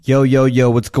Yo, yo, yo,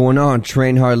 what's going on?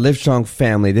 Train Hard, Live Strong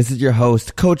family. This is your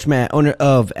host, Coach Matt, owner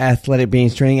of Athletic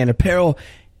Beings Training and Apparel.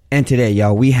 And today,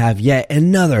 y'all, we have yet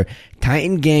another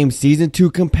Titan Games Season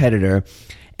 2 competitor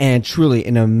and truly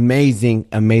an amazing,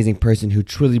 amazing person who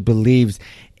truly believes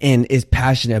and is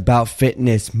passionate about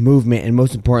fitness, movement, and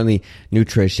most importantly,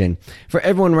 nutrition. For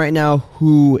everyone right now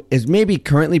who is maybe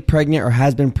currently pregnant or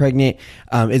has been pregnant,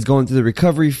 is going through the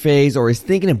recovery phase or is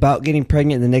thinking about getting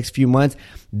pregnant in the next few months,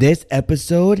 this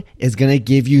episode is going to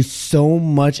give you so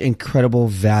much incredible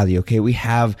value. Okay, we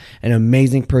have an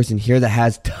amazing person here that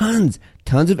has tons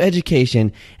of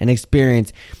education and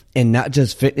experience in not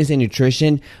just fitness and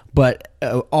nutrition, but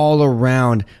all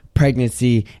around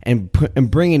pregnancy and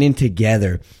bringing in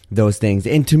together those things.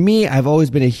 And to me, I've always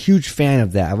been a huge fan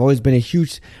of that. I've always been a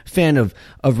huge fan of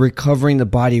recovering the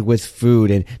body with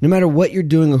food. And no matter what you're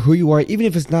doing or who you are, even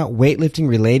if it's not weightlifting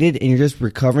related and you're just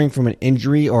recovering from an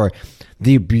injury, or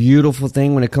the beautiful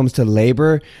thing when it comes to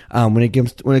labor, when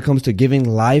it comes to giving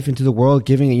life into the world,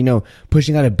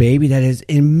 pushing out a baby, that is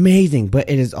amazing, but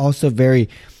it is also very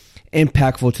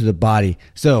impactful to the body.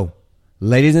 So,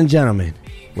 ladies and gentlemen,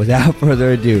 without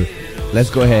further ado, let's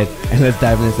go ahead and let's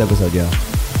dive into this episode, yo.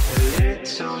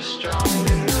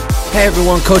 Hey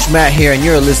everyone, Coach Matt here, and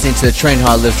you're listening to the Train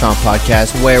Hard, Live Strong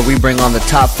podcast, where we bring on the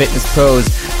top fitness pros,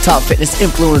 top fitness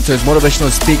influencers, motivational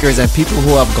speakers, and people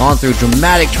who have gone through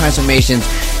dramatic transformations,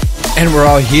 and we're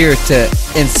all here to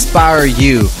inspire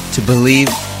you to believe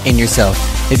in yourself.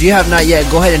 If you have not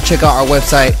yet, go ahead and check out our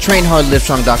website,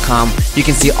 trainhardlivestrong.com. You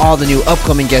can see all the new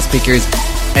upcoming guest speakers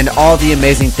and all the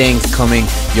amazing things coming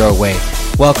your way.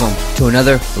 Welcome to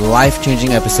another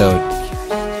life-changing episode.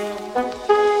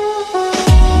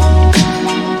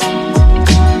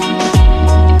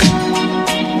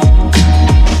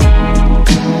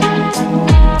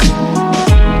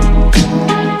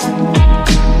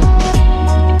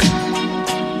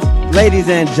 Ladies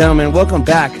and gentlemen, welcome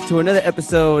back to another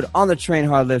episode on the Train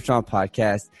Hard, Live Strong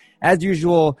podcast. As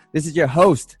usual, this is your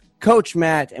host, Coach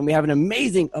Matt, and we have an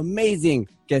amazing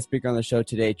guest speaker on the show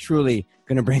today. Truly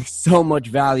going to bring so much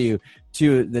value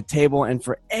to the table and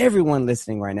for everyone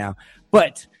listening right now.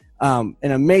 But an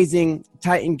amazing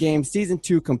Titan Games Season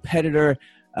 2 competitor,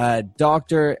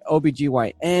 Dr.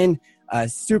 OBGYN,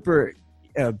 super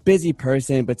busy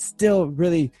person, but still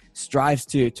really strives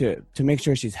to make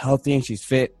sure she's healthy and she's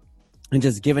fit, and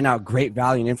just giving out great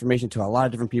value and information to a lot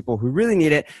of different people who really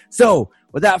need it. So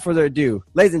without further ado,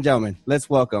 ladies and gentlemen, let's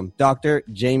welcome Dr.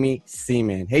 Jamie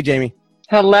Seaman. Hey, Jamie.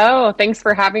 Hello. Thanks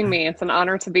for having me. It's an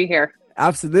honor to be here.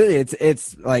 Absolutely.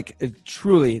 It's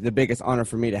truly the biggest honor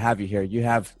for me to have you here. You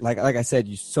have, like I said,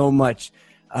 you so much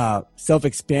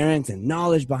self-experience and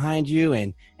knowledge behind you,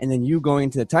 and then you going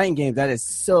into the Titan Games. That is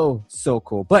so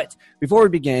cool. But before we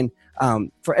begin,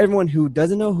 for everyone who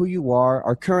doesn't know who you are,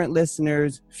 our current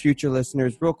listeners, future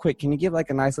listeners, real quick, can you give like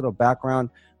a nice little background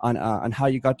on how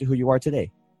you got to who you are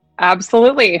today?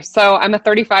 Absolutely. So I'm a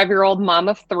 35-year-old mom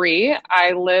of 3.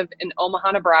 I live in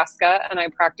Omaha, Nebraska, and I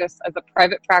practice as a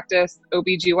private practice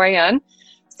OBGYN.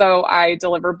 So I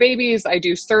deliver babies, I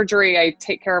do surgery, I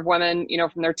take care of women,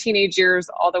 from their teenage years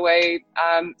all the way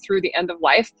through the end of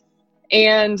life.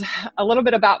 And a little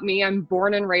bit about me, I'm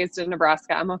born and raised in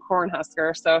Nebraska. I'm a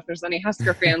Cornhusker, so if there's any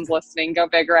Husker fans listening, go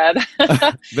Big Red.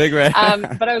 Big Red.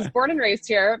 But I was born and raised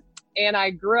here, and I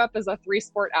grew up as a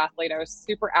 3-sport athlete. I was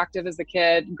super active as a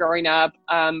kid growing up,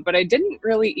 but I didn't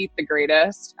really eat the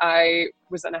greatest. I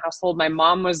was in a household, my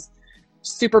mom was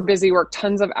super busy, worked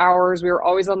tons of hours. We were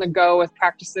always on the go with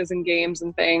practices and games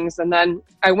and things. And then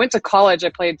I went to college. I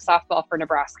played softball for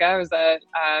Nebraska. I was a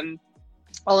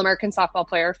All-American softball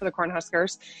player for the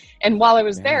Cornhuskers. And while I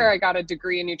was there, I got a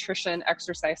degree in nutrition,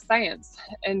 exercise science.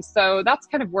 And so that's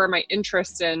kind of where my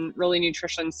interest in really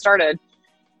nutrition started.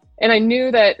 And I knew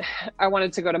that I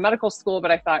wanted to go to medical school, but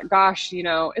I thought, gosh,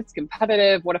 it's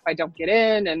competitive. What if I don't get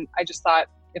in? And I just thought,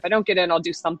 if I don't get in, I'll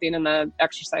do something in the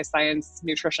exercise science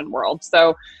nutrition world.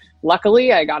 So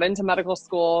luckily I got into medical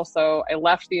school. So I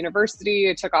left the university,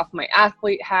 I took off my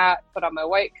athlete hat, put on my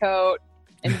white coat.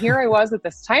 And here I was at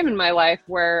this time in my life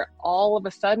where all of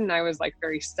a sudden I was like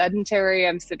very sedentary.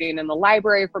 I'm sitting in the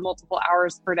library for multiple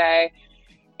hours per day.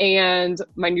 And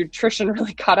my nutrition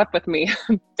really caught up with me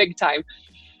big time.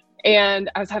 And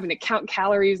I was having to count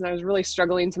calories and I was really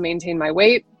struggling to maintain my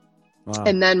weight. Wow.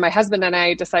 And then my husband and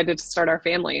I decided to start our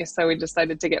family. So we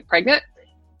decided to get pregnant.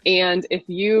 And if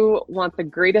you want the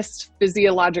greatest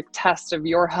physiologic test of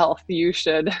your health, you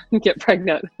should get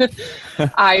pregnant.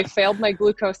 I failed my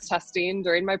glucose testing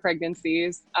during my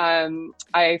pregnancies.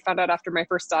 I found out after my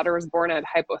first daughter was born, I had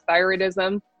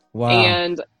hypothyroidism. Wow.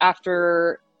 And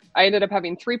after I ended up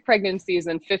having 3 pregnancies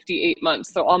in 58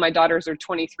 months. So all my daughters are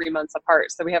 23 months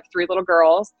apart. So we have 3 little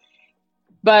girls.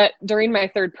 But during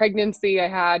my 3rd pregnancy, I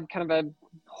had kind of a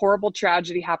horrible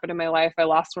tragedy happen in my life. I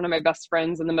lost one of my best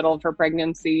friends in the middle of her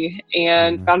pregnancy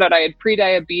and found out I had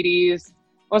prediabetes.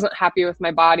 Wasn't happy with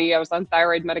my body. I was on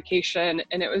thyroid medication.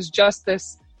 And it was just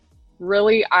this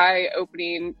really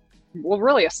eye-opening, well,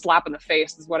 really a slap in the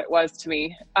face is what it was to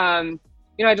me.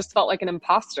 I just felt like an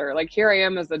imposter. Like, here I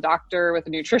am as a doctor with a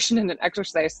nutrition and an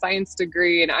exercise science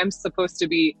degree, and I'm supposed to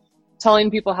be telling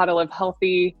people how to live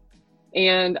healthy.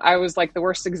 And I was like the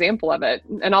worst example of it.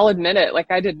 And I'll admit it,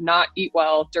 like, I did not eat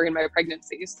well during my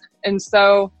pregnancies. And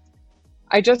so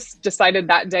I just decided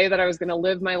that day that I was going to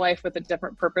live my life with a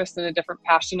different purpose and a different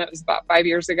passion. It was about 5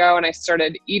 years ago. And I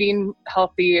started eating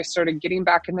healthy. I started getting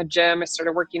back in the gym. I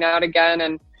started working out again.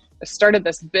 And I started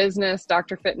this business,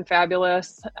 Dr. Fit and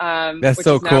Fabulous. That's which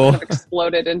so has now cool. kind of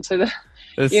exploded into the,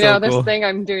 this thing.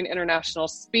 I'm doing international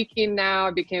speaking now.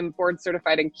 I became board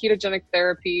certified in ketogenic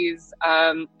therapies.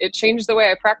 It changed the way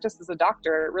I practice as a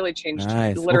doctor. It really changed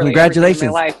literally congratulations. everything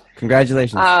in my life.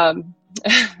 Congratulations.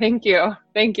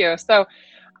 Thank you. So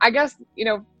I guess,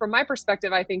 from my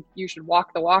perspective, I think you should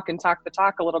walk the walk and talk the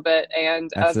talk a little bit. And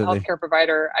Absolutely. As a healthcare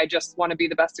provider, I just want to be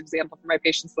the best example for my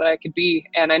patients that I could be.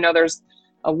 And I know there's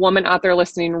a woman out there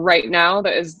listening right now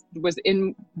that was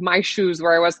in my shoes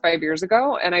where I was 5 years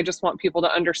ago. And I just want people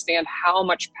to understand how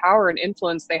much power and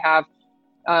influence they have,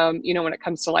 when it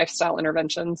comes to lifestyle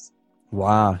interventions.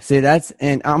 Wow. See,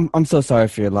 and I'm so sorry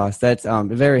for your loss. That's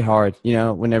very hard,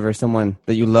 whenever someone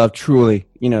that you love truly,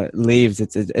 leaves.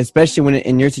 It's especially when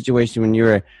in your situation, when you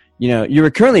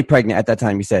were currently pregnant at that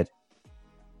time, you said.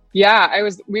 Yeah,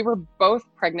 we were both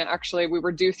pregnant, actually. We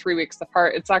were due 3 weeks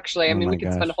apart. It's actually, we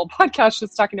could spend a whole podcast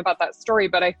just talking about that story.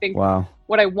 But I think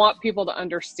what I want people to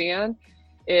understand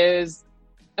is,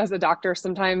 as a doctor,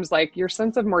 sometimes like your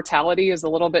sense of mortality is a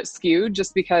little bit skewed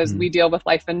just because we deal with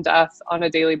life and death on a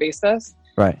daily basis.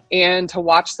 Right. And to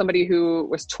watch somebody who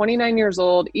was 29 years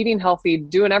old, eating healthy,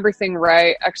 doing everything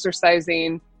right,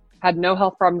 exercising, had no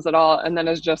health problems at all, and then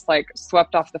is just like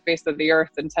swept off the face of the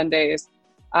earth in 10 days.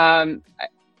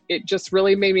 It just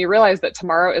really made me realize that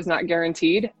tomorrow is not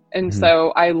guaranteed. And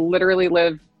so I literally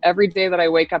live every day that I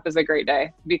wake up is a great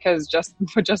day, because just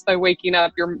by waking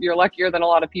up, you're luckier than a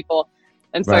lot of people.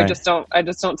 And so I just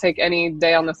don't take any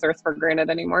day on this earth for granted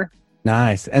anymore.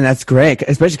 Nice. And that's great,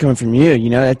 especially coming from you,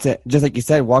 it's just like you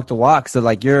said, walk the walk. So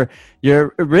like you're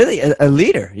really a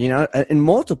leader, in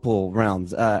multiple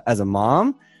realms, as a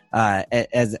mom,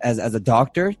 as a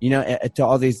doctor, to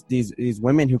all these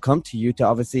women who come to you to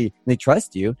obviously they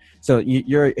trust you. So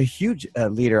you're a huge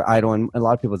leader, idol in a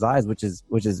lot of people's eyes, which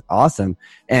is awesome.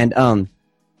 And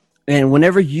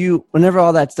whenever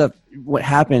all that stuff, what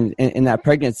happened in that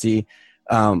pregnancy,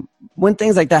 when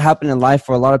things like that happen in life,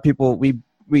 for a lot of people,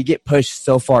 we get pushed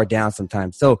so far down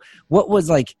sometimes. So what was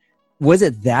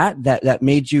it that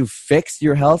made you fix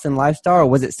your health and lifestyle, or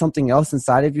was it something else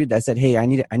inside of you that said, hey, I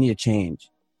need a change?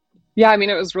 Yeah,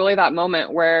 it was really that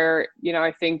moment where,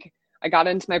 I think I got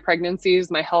into my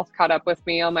pregnancies, my health caught up with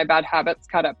me, all my bad habits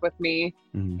caught up with me.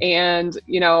 And,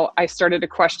 I started to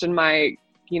question my,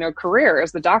 career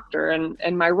as a doctor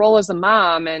and my role as a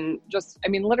mom, and just,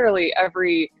 literally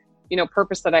every,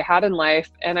 purpose that I had in life.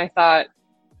 And I thought,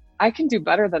 I can do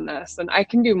better than this, and I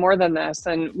can do more than this.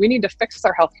 And we need to fix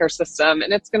our healthcare system.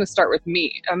 And it's going to start with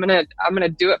me. I'm going to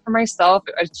do it for myself.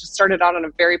 I just started out on a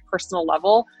very personal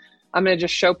level. I'm going to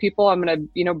just show people, I'm going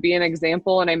to, be an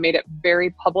example. And I made it very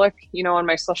public, on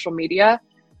my social media,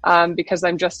 because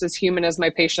I'm just as human as my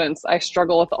patients. I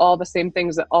struggle with all the same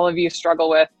things that all of you struggle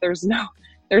with. There's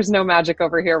no magic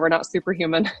over here. We're not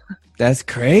superhuman. That's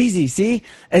crazy. See,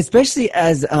 especially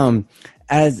as a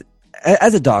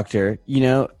doctor,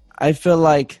 I feel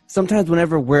like sometimes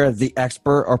whenever we're the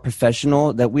expert or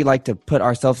professional, that we like to put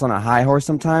ourselves on a high horse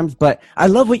sometimes. But I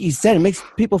love what you said. It makes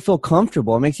people feel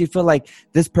comfortable. It makes you feel like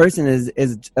this person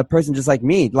is a person just like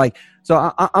me.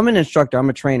 So I'm an instructor. I'm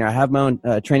a trainer. I have my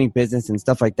own training business and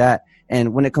stuff like that.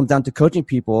 And when it comes down to coaching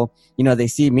people, they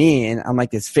see me and I'm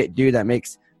like this fit dude that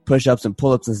makes push-ups and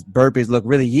pull-ups and burpees look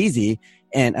really easy.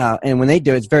 And when they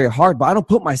do, it's very hard. But I don't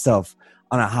put myself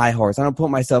on a high horse. I don't put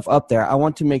myself up there. I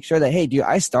want to make sure that, hey, dude,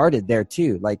 I started there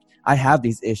too. Like, I have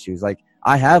these issues. Like,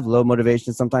 I have low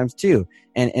motivation sometimes too.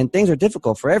 And things are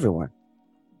difficult for everyone.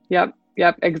 Yep,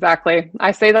 exactly.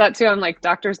 I say that too. I'm like,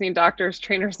 doctors need doctors,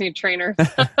 trainers need trainers.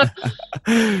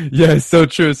 Yes, so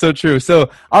true. So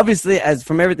obviously, as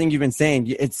from everything you've been saying,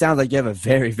 it sounds like you have a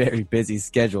very, very busy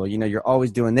schedule. You're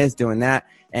always doing this, doing that.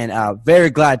 And very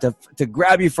glad to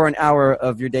grab you for an hour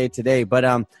of your day today.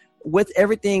 But with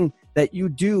everything that you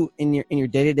do in your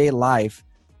day-to-day life,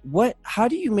 how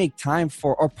do you make time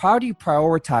for, or how do you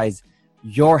prioritize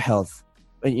your health,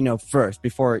 first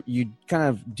before you kind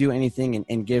of do anything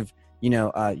and give,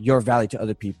 your value to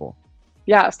other people?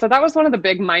 Yeah. So that was one of the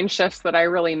big mind shifts that I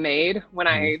really made when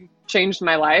I changed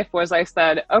my life, was I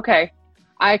said, okay,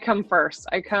 I come first.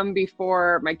 I come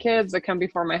before my kids. I come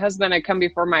before my husband. I come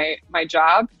before my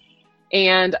job.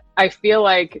 And I feel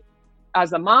like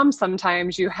as a mom,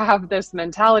 sometimes you have this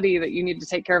mentality that you need to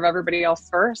take care of everybody else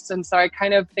first. And so I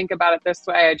kind of think about it this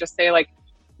way. I just say, like,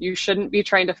 you shouldn't be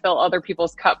trying to fill other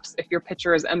people's cups if your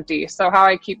pitcher is empty. So how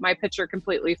I keep my pitcher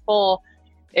completely full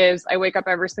is I wake up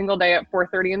every single day at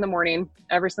 4:30 in the morning.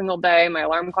 Every single day, my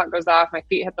alarm clock goes off, my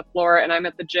feet hit the floor, and I'm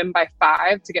at the gym by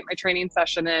 5 to get my training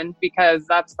session in, because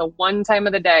that's the one time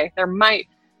of the day. There might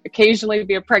occasionally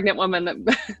be a pregnant woman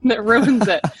that ruins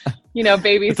it.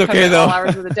 Babies come in all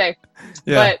hours of the day.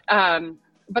 Yeah.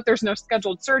 But there's no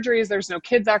scheduled surgeries. There's no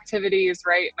kids activities,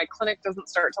 right? My clinic doesn't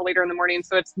start till later in the morning.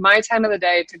 So it's my time of the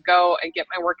day to go and get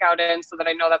my workout in so that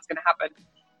I know that's going to happen.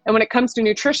 And when it comes to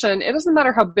nutrition, it doesn't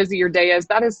matter how busy your day is.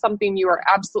 That is something you are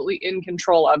absolutely in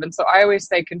control of. And so I always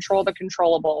say, control the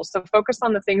controllables. So focus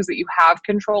on the things that you have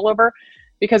control over,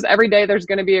 because every day there's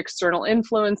going to be external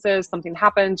influences. Something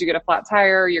happens, you get a flat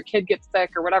tire, your kid gets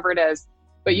sick, or whatever it is,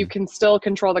 but you can still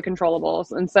control the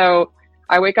controllables. And so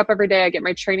I wake up every day, I get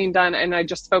my training done, and I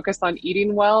just focus on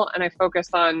eating well, and I focus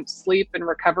on sleep and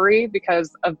recovery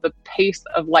because of the pace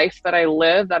of life that I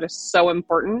live. That is so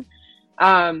important.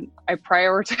 I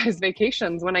prioritize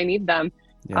vacations when I need them,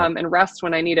 and rest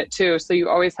when I need it too. So you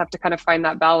always have to kind of find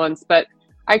that balance. But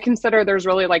I consider there's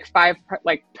really like 5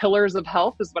 pillars of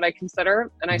health is what I consider.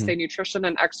 And I say nutrition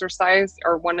and exercise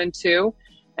are 1 and 2.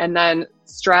 And then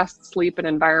stress, sleep, and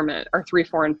environment are 3,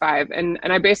 4, and 5. And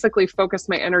I basically focus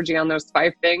my energy on those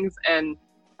 5 things, and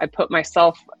I put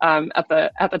myself at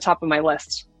the top of my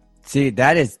list. See,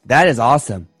 that is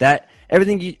awesome. That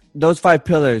everything those 5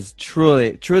 pillars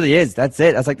truly is. That's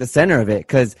it. That's like the center of it.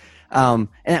 Because and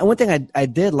one thing I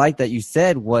did like that you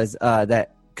said was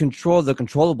that control the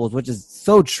controllables, which is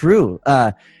so true.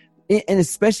 And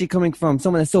especially coming from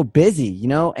someone that's so busy,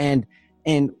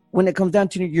 and when it comes down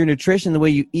to your nutrition, the way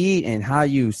you eat and how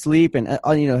you sleep and,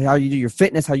 how you do your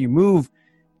fitness, how you move,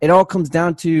 it all comes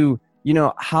down to,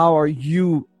 how are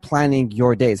you planning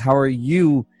your days? How are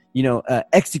you,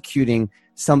 executing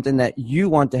something that you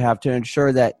want to have to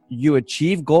ensure that you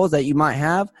achieve goals that you might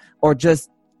have, or just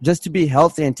to be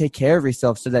healthy and take care of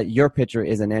yourself so that your pitcher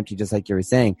isn't empty, just like you were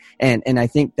saying. And I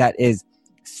think that is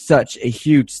such a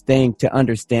huge thing to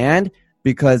understand,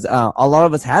 because a lot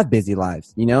of us have busy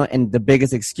lives, and the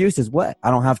biggest excuse is what?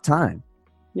 I don't have time.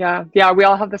 Yeah. We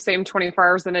all have the same 24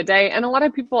 hours in a day. And a lot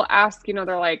of people ask,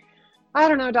 they're like, I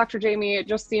don't know, Dr. Jamie, it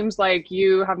just seems like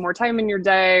you have more time in your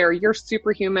day, or you're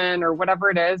superhuman, or whatever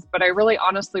it is. But I really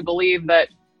honestly believe that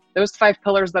those 5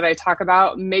 pillars that I talk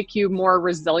about make you more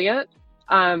resilient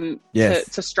to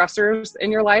stressors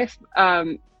in your life.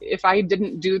 If I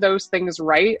didn't do those things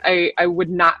right, I would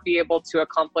not be able to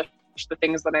accomplish the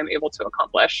things that I'm able to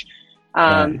accomplish.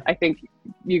 I think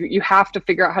you have to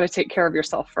figure out how to take care of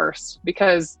yourself first,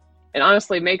 because it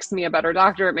honestly makes me a better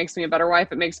doctor. It makes me a better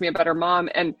wife. It makes me a better mom.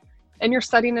 And you're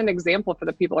setting an example for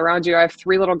the people around you. I have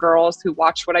 3 little girls who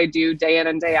watch what I do day in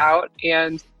and day out.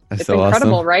 And it's so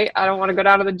incredible, awesome. Right? I don't want to go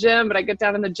down to the gym, but I get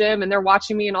down in the gym and they're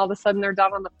watching me, and all of a sudden they're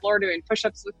down on the floor doing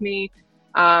push-ups with me.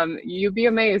 You'd be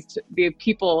amazed the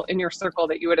people in your circle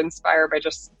that you would inspire by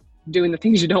just doing the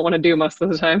things you don't want to do most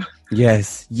of the time.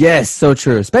 Yes, so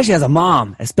true. Especially as a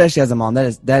mom.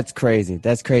 That's crazy.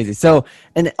 That's crazy. So,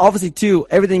 and obviously too,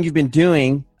 everything you've been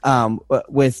doing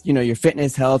with your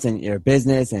fitness, health, and your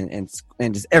business, and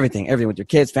just everything with your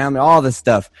kids, family, all this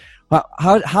stuff.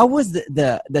 How was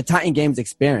the Titan Games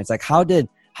experience? Like, how did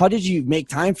you make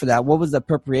time for that? What was the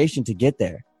preparation to get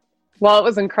there? Well, it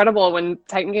was incredible. When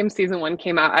Titan Games Season 1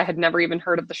 came out, I had never even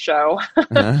heard of the show,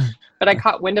 but I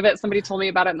caught wind of it. Somebody told me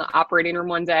about it in the operating room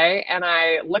one day, and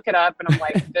I look it up, and I'm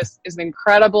like, this is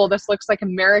incredible. This looks like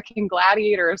American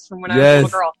Gladiators from when I was a little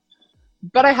girl.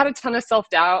 But I had a ton of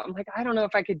self-doubt. I'm like, I don't know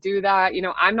if I could do that.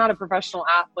 I'm not a professional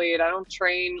athlete. I don't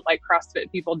train like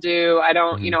CrossFit people do. I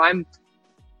don't, I'm,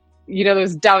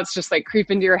 those doubts just like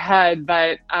creep into your head.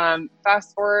 But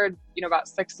fast forward, about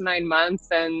 6 to 9 months,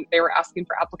 and they were asking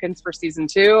for applicants for season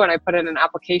 2, and I put in an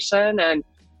application, and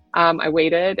I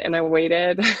waited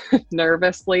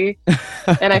nervously.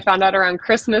 And I found out around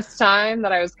Christmas time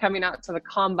that I was coming out to the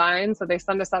combine. So they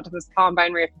send us out to this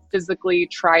combine where you have to physically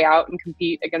try out and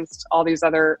compete against all these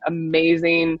other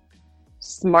amazing,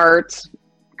 smart,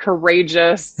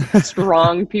 courageous,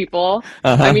 strong people.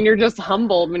 I mean, you're just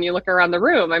humbled when you look around the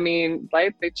room. I mean,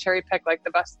 like, they cherry pick like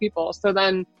the best people. So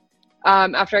then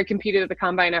After I competed at the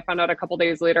combine, I found out a couple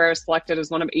days later I was selected as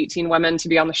one of 18 women to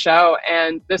be on the show.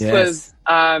 And this was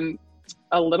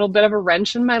a little bit of a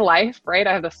wrench in my life, right?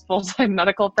 I have this full-time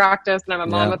medical practice and I'm a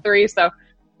mom of 3. So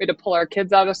we had to pull our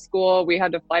kids out of school. We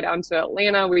had to fly down to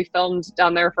Atlanta. We filmed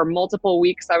down there for multiple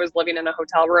weeks. I was living in a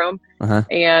hotel room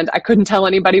and I couldn't tell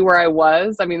anybody where I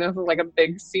was. I mean, this was like a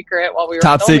big secret while we were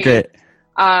top filming. Secret.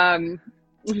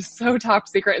 It was so top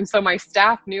secret. And so my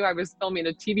staff knew I was filming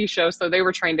a TV show. So they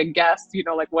were trying to guess, you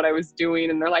know, like what I was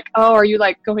doing. And they're like, oh, are you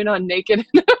like going on naked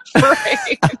in a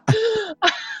parade?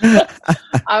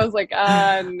 I was like,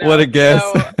 no. What a guess.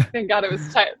 So, thank God it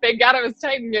was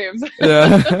Titan Games.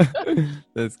 Yeah.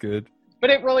 That's good.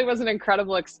 But it really was an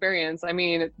incredible experience. I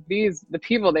mean, the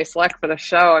people they select for the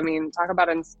show, I mean, talk about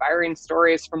inspiring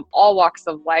stories from all walks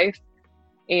of life.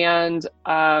 And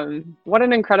what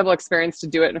an incredible experience to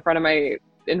do it in front of my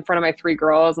 3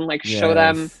 girls and like show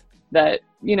them that,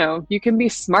 you know, you can be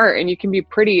smart and you can be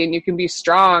pretty and you can be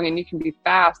strong and you can be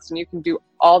fast and you can do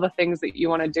all the things that you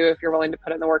want to do if you're willing to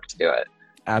put in the work to do it.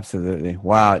 Absolutely.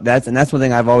 Wow. That's one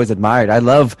thing I've always admired. I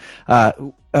love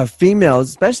females,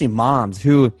 especially moms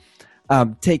who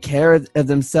take care of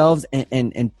themselves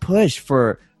and push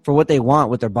for what they want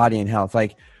with their body and health.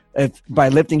 Like if by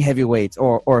lifting heavy weights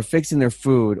or fixing their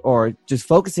food or just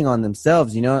focusing on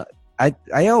themselves, you know,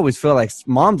 I always feel like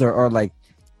moms are like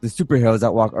the superheroes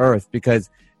that walk earth because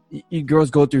you girls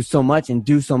go through so much and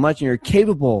do so much and you're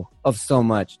capable of so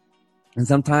much. And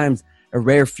sometimes a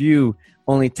rare few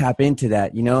only tap into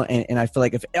that, you know, and I feel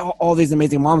like if all these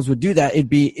amazing moms would do that, it'd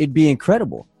be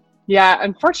incredible. Yeah.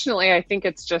 Unfortunately, I think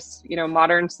it's just, you know,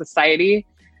 modern society,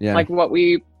 like what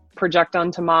we project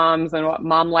onto moms and what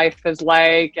mom life is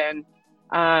like. And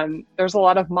there's a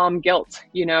lot of mom guilt,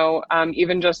 you know,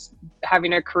 even just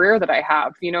having a career that I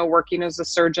have, you know, working as a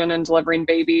surgeon and delivering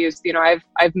babies, you know,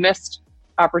 I've missed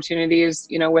opportunities,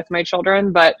 you know, with my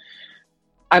children, but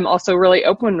I'm also really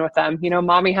open with them. You know,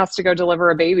 mommy has to go deliver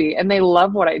a baby and they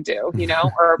love what I do, you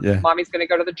know, or mommy's going to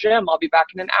go to the gym. I'll be back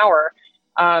in an hour.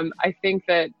 I think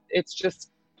that it's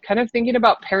just kind of thinking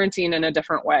about parenting in a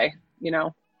different way, you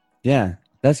know? Yeah,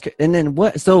 that's good. And then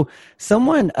what, so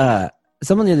someone the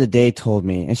other day told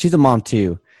me, and she's a mom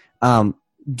too,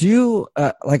 do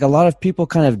like a lot of people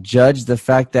kind of judge the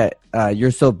fact that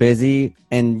you're so busy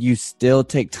and you still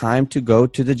take time to go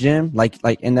to the gym, like,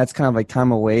 and that's kind of like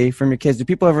time away from your kids. Do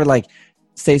people ever like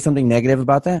say something negative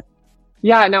about that?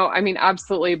 Yeah, no, I mean,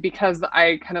 absolutely. Because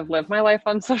I kind of live my life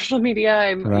on social media.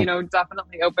 I'm, you know,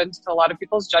 definitely open to a lot of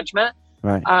people's judgment.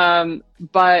 Right.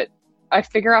 But I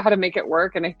figure out how to make it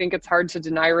work. And I think it's hard to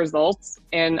deny results.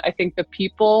 And I think the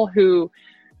people who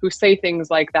say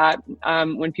things like that,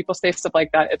 when people say stuff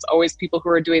like that, it's always people who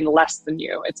are doing less than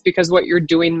you. It's because what you're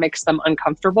doing makes them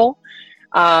uncomfortable.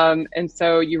 And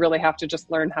so you really have to just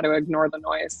learn how to ignore the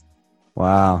noise.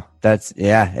 Wow. That's,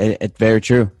 it's very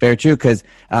true. Very true. Cause,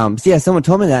 someone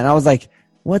told me that and I was like,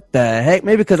 what the heck?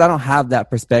 Maybe because I don't have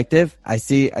that perspective. I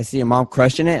see a mom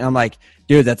crushing it and I'm like,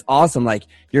 dude, that's awesome. Like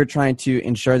you're trying to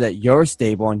ensure that you're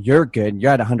stable and you're good.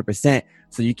 You're at 100%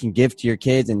 so you can give to your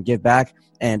kids and give back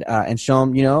and show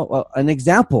them, you know, an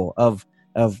example of,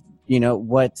 you know,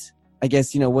 what, I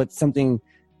guess, you know, what's something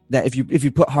that if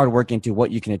you put hard work into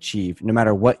what you can achieve, no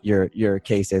matter what your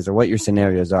case is or what your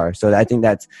scenarios are. So I think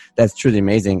that's truly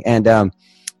amazing. And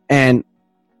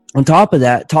on top of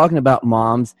that, talking about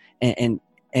moms and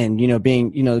you know,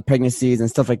 being, you know, the pregnancies and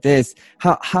stuff like this,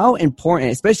 how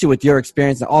important, especially with your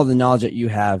experience and all the knowledge that you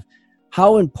have,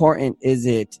 how important is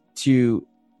it to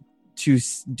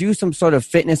do some sort of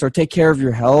fitness or take care of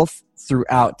your health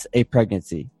throughout a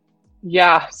pregnancy?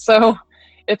 Yeah. So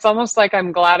it's almost like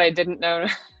I'm glad I didn't know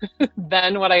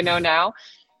then what I know now.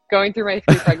 Going through my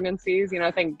 3 pregnancies, you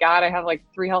know, thank God I have like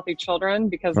 3 healthy children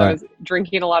because I was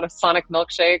drinking a lot of Sonic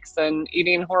milkshakes and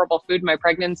eating horrible food in my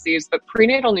pregnancies. But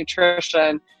prenatal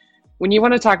nutrition, when you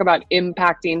want to talk about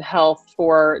impacting health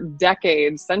for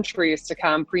decades, centuries to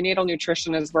come, prenatal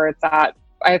nutrition is where it's at.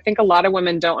 I think a lot of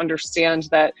women don't understand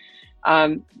that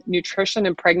nutrition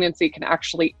in pregnancy can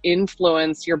actually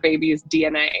influence your baby's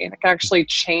DNA. It can actually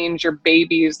change your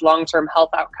baby's long-term health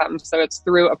outcomes. So it's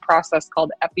through a process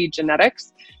called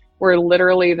epigenetics, where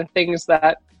literally the things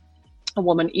that a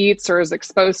woman eats or is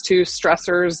exposed to,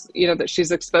 stressors, you know, that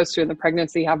she's exposed to in the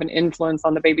pregnancy have an influence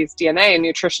on the baby's DNA. And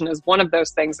nutrition is one of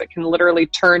those things that can literally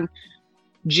turn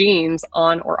genes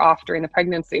on or off during the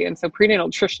pregnancy. And so prenatal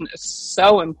nutrition is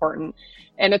so important.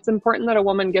 And it's important that a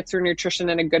woman gets her nutrition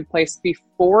in a good place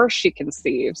before she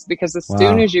conceives, because as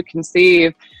soon as you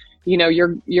conceive,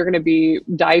 you're going to be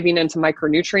diving into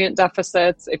micronutrient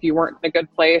deficits if you weren't in a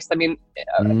good place. I mean,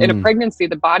 in a pregnancy,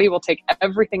 the body will take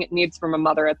everything it needs from a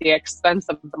mother at the expense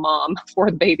of the mom for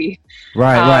the baby.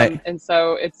 Right. And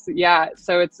so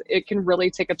it can really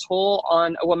take a toll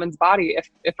on a woman's body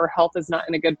if her health is not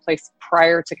in a good place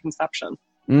prior to conception.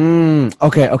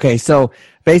 Okay. So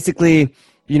basically,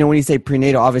 when you say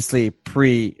prenatal, obviously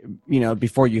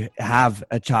before you have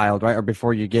a child, right? Or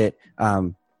before you get,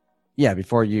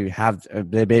 before you have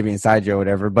the baby inside you or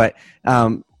whatever. But,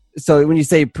 so when you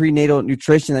say prenatal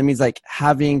nutrition, that means like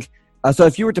having, so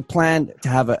if you were to plan to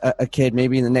have a kid,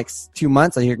 maybe in the next 2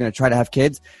 months, like you're going to try to have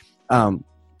kids,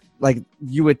 like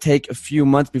you would take a few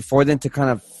months before then to kind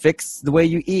of fix the way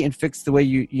you eat and fix the way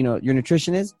your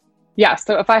nutrition is? Yeah.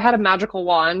 So if I had a magical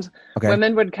wand,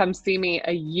 women would come see me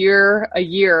a year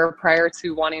prior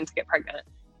to wanting to get pregnant.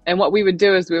 And what we would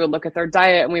do is we would look at their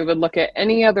diet and we would look at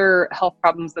any other health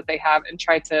problems that they have and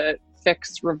try to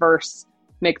fix, reverse,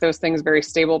 make those things very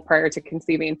stable prior to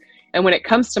conceiving. And when it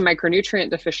comes to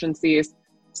micronutrient deficiencies,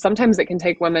 sometimes it can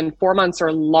take women 4 months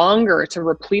or longer to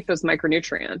replete those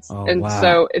micronutrients.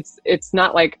 So it's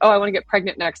not like, I want to get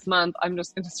pregnant next month, I'm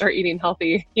just going to start eating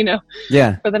healthy,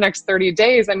 for the next 30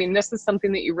 days. I mean, this is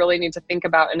something that you really need to think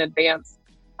about in advance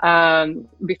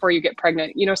before you get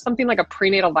pregnant. Something like a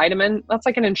prenatal vitamin, that's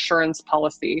like an insurance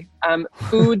policy.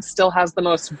 Food still has the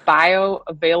most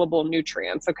bioavailable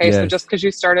nutrients. Okay. Yes. So just because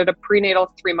you started a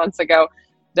prenatal 3 months ago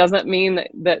doesn't mean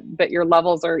that your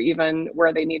levels are even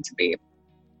where they need to be.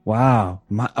 Wow.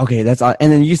 Okay. That's all.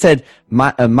 And then you said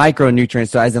micronutrients.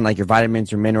 So as in like your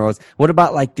vitamins, your minerals. What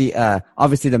about like the,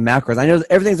 obviously the macros? I know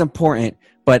everything's important,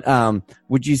 but,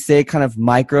 would you say kind of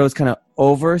micros kind of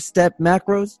overstep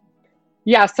macros?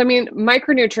 Yes. I mean,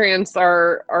 micronutrients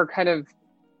are kind of,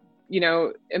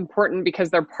 important because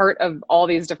they're part of all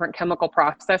these different chemical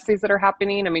processes that are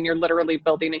happening. I mean, you're literally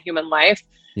building a human life.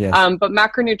 Yes. But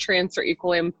macronutrients are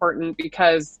equally important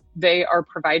because they are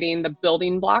providing the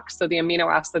building blocks. So the amino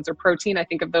acids or protein, I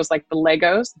think of those like the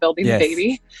Legos building the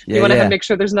baby. You want to make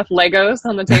sure there's enough Legos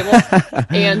on the table.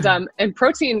 And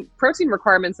protein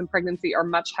requirements in pregnancy are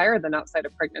much higher than outside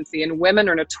of pregnancy. And women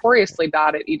are notoriously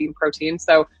bad at eating protein.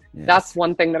 So that's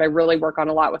one thing that I really work on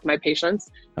a lot with my patients.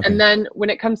 Okay. And then when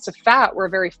it comes to fat, we're a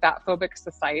very fat phobic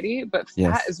society, but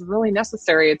fat is really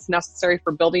necessary. It's necessary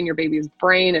for building your baby's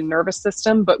brain and nervous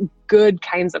system, but good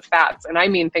kinds of fats. And I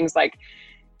mean things like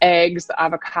eggs,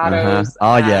 avocados,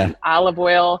 olive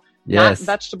oil, not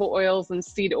vegetable oils and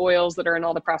seed oils that are in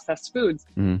all the processed foods.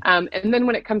 And then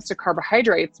when it comes to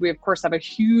carbohydrates, we of course have a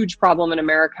huge problem in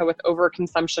America with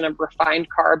overconsumption of refined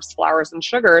carbs, flours, and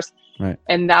sugars. Right.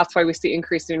 And that's why we see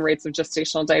increasing rates of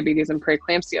gestational diabetes and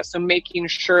preeclampsia. So making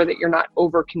sure that you're not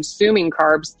over consuming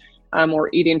carbs or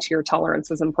eating to your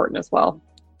tolerance is important as well.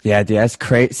 Yeah, dude, that's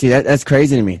crazy. See, that's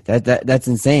crazy to me. That's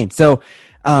insane. So,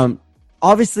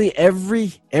 obviously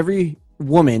every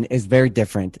woman is very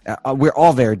different. We're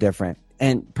all very different,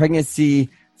 and pregnancy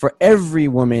for every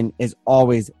woman is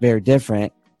always very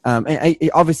different. And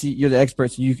obviously you're the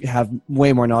expert, so you have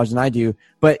way more knowledge than I do.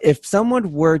 But if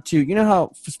someone were to,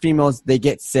 how females, they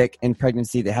get sick in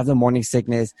pregnancy, they have the morning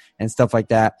sickness and stuff like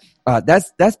that.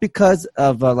 That's because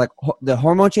of the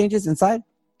hormone changes inside.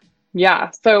 Yeah.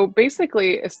 So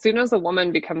basically, as soon as a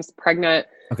woman becomes pregnant,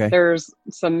 there's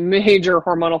some major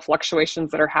hormonal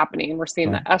fluctuations that are happening. We're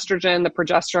seeing the estrogen, the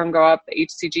progesterone go up, the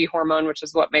HCG hormone, which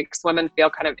is what makes women feel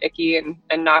kind of icky and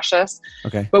nauseous.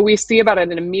 Okay. But we see about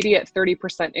an immediate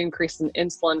 30% increase in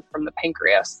insulin from the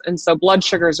pancreas. And so blood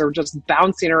sugars are just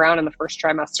bouncing around in the first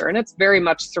trimester. And it's very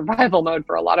much survival mode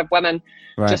for a lot of women,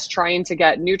 just trying to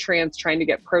get nutrients, trying to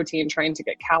get protein, trying to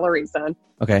get calories in.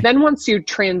 Okay. Then once you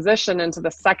transition into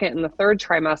the second and the third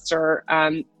trimester,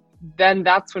 then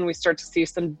that's when we start to see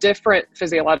some different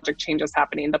physiologic changes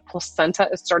happening. The placenta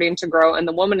is starting to grow and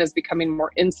the woman is becoming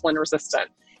more insulin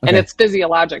resistant. And it's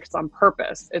physiologic. It's on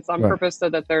purpose. It's on purpose so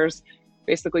that there's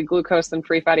basically glucose and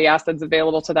free fatty acids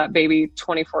available to that baby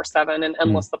 24/7 and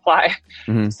endless supply.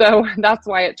 So that's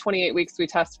why at 28 weeks we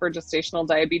test for gestational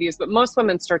diabetes. But most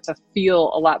women start to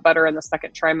feel a lot better in the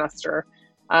second trimester.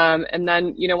 And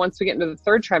then, once we get into the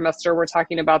third trimester, we're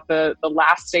talking about the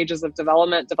last stages of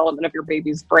development of your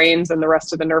baby's brains and the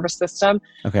rest of the nervous system.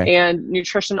 Okay. And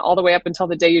nutrition all the way up until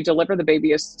the day you deliver the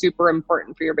baby is super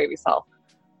important for your baby's health.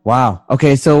 Wow.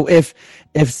 Okay. So if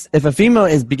a female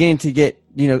is beginning to get,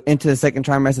 into the second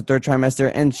trimester, third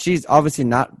trimester, and she's obviously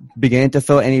not beginning to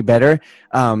feel any better,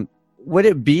 would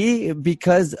it be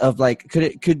because of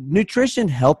could nutrition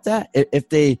help that if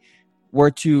they were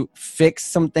to fix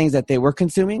some things that they were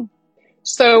consuming?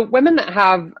 So women that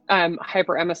have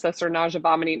hyperemesis or nausea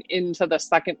vomiting into the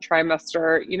second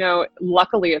trimester,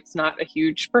 luckily it's not a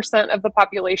huge percent of the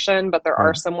population, but there are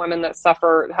Right. some women that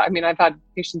suffer. I mean, I've had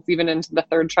patients even into the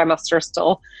third trimester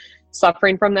still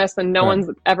suffering from this, and no Right. one's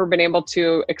ever been able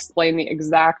to explain the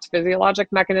exact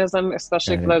physiologic mechanism,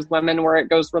 especially Got for it. those women where it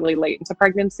goes really late into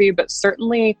pregnancy. But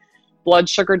certainly blood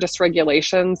sugar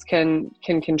dysregulations can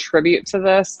contribute to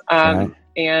this. Right.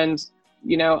 And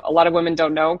a lot of women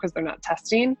don't know because they're not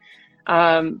testing.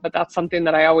 But that's something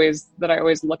that I always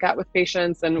look at with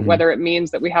patients, and whether it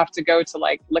means that we have to go to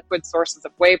like liquid sources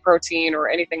of whey protein or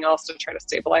anything else to try to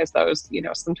stabilize those,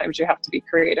 sometimes you have to be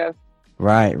creative.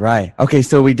 Right. Okay,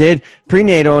 so we did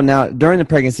prenatal. Now during the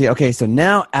pregnancy. Okay, so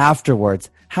now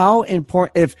afterwards, how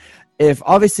important if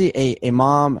obviously a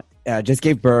mom just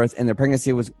gave birth and their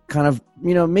pregnancy was kind of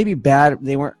maybe bad,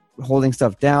 they weren't holding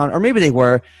stuff down, or maybe they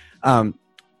were,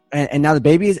 and now the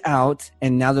baby is out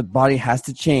and now the body has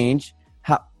to change.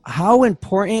 How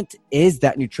important is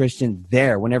that nutrition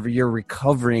there whenever you're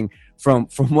recovering from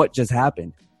what just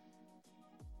happened?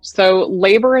 So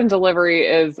labor and delivery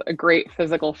is a great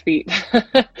physical feat.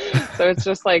 So it's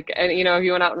just like, and if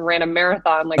you went out and ran a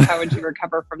marathon, like how would you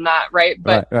recover from that? Right.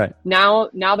 But right. Now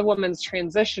the woman's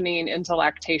transitioning into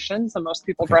lactation. So most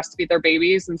people breastfeed their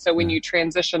babies. And so when you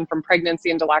transition from pregnancy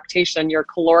into lactation, your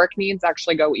caloric needs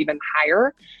actually go even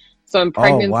higher. So in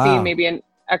pregnancy, maybe an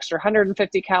extra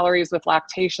 150 calories. With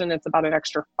lactation, it's about an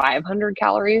extra 500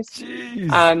 calories.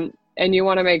 Jeez. And you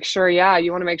want to make sure,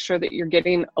 that you're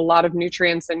getting a lot of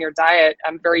nutrients in your diet,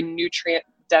 very nutrient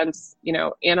dense,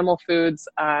 animal foods,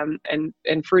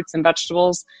 and fruits and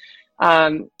vegetables.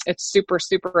 It's super,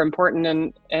 super important,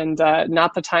 and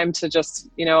not the time to just,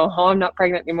 I'm not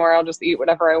pregnant anymore, I'll just eat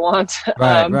whatever I want.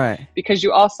 Right. Because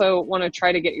you also want to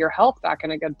try to get your health back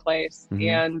in a good place.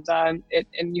 And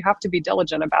you have to be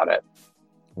diligent about it.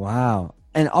 Wow.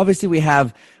 And obviously we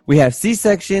have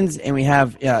C-sections and we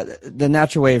have the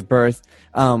natural way of birth.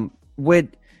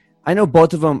 I know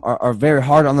both of them are very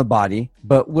hard on the body,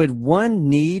 but would one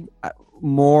need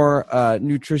more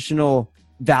nutritional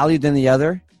value than the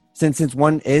other since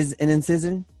one is an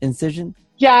incision?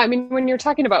 Yeah, I mean, when you're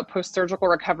talking about post-surgical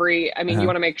recovery, I mean, you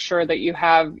want to make sure that you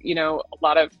have, a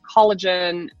lot of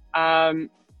collagen and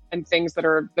things that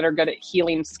are good at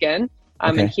healing skin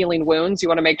and healing wounds. You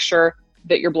want to make sure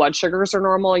that your blood sugars are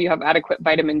normal, you have adequate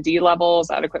vitamin D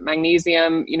levels, adequate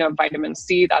magnesium, vitamin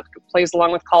C that plays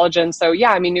along with collagen. So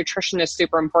yeah, I mean, nutrition is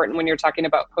super important when you're talking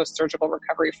about post-surgical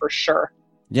recovery for sure.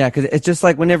 Yeah, because it's just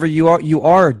like whenever you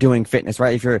are doing fitness,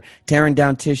 right? If you're tearing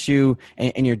down tissue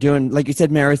and you're doing, like you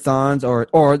said, marathons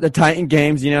or the Titan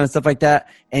Games, and stuff like that,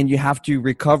 and you have to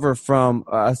recover from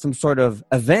some sort of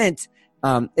event,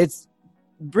 it's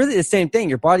really the same thing.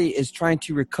 Your body is trying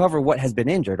to recover what has been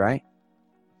injured, right?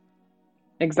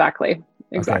 Exactly.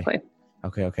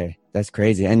 Okay. That's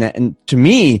crazy. And to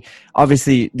me,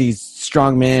 obviously, these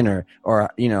strong men or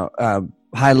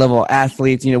high level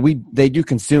athletes, they do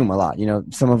consume a lot.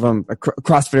 Some of them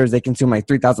CrossFitters, they consume like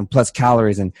 3,000 plus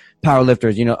calories, and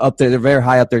powerlifters, up there, they're very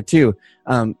high up there too.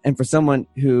 And for someone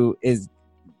who is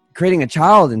creating a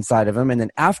child inside of them, and then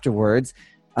afterwards,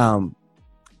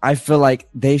 I feel like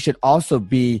they should also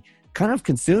be kind of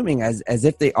consuming as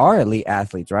if they are elite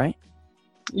athletes, right?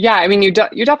 Yeah, I mean, you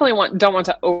definitely don't want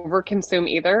to overconsume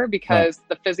either, because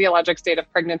the physiologic state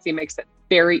of pregnancy makes it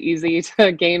very easy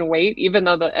to gain weight, even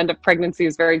though the end of pregnancy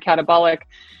is very catabolic.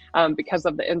 Because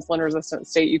of the insulin resistant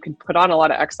state, you can put on a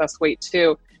lot of excess weight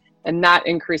too. And that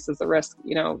increases the risk,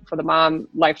 for the mom,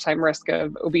 lifetime risk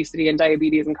of obesity and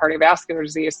diabetes and cardiovascular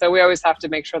disease. So we always have to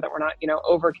make sure that we're not,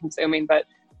 over consuming. But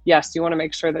yes, you want to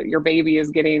make sure that your baby is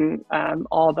getting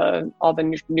all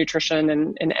the nutrition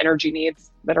and energy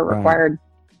needs that are required.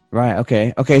 Right.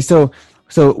 Okay. So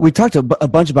we talked a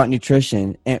bunch about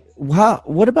nutrition, and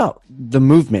what about the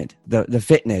movement, the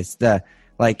fitness,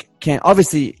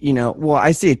 obviously,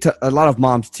 I see a lot of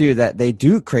moms too, that they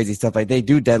do crazy stuff. Like they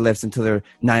do deadlifts until they're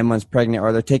 9 months pregnant,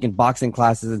 or they're taking boxing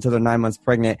classes until they're 9 months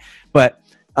pregnant. But,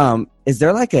 is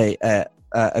there like a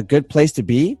good place to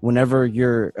be whenever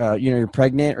you're, you're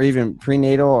pregnant, or even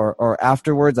prenatal or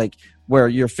afterwards, like where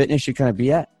your fitness should kind of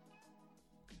be at?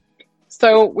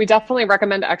 So we definitely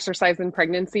recommend exercise in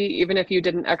pregnancy, even if you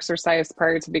didn't exercise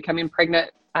prior to becoming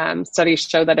pregnant. Studies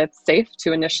show that it's safe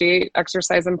to initiate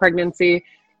exercise in pregnancy.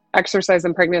 Exercise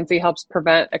in pregnancy helps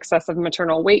prevent excessive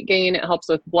maternal weight gain. It helps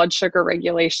with blood sugar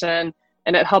regulation, and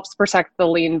And it helps protect the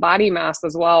lean body mass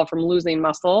as well from losing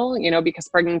muscle, because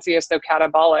pregnancy is so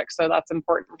catabolic. So that's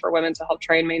important for women to help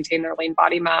try and maintain their lean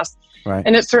body mass. Right.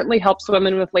 And it certainly helps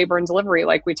women with labor and delivery.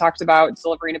 Like we talked about,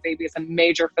 delivering a baby is a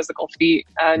major physical feat,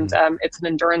 and it's an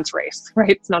endurance race, right?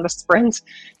 It's not a sprint.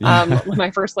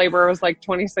 My first labor was like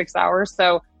 26 hours.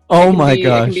 So oh my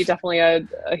gosh, it can be definitely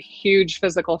a huge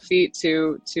physical feat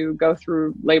to go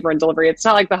through labor and delivery. It's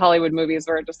not like the Hollywood movies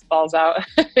where it just falls out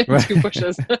in right. 2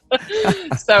 pushes.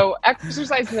 So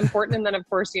exercise is important. And then of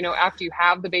course, after you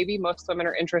have the baby, most women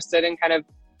are interested in kind of,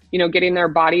 getting their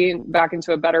body back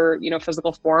into a better,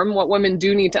 physical form. What women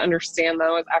do need to understand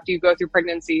though, is after you go through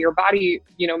pregnancy, your body,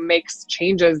 makes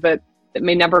changes that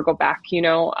may never go back.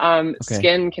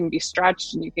 Skin can be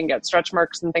stretched and you can get stretch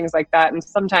marks and things like that. And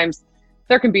sometimes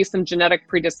there can be some genetic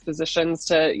predispositions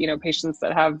to, patients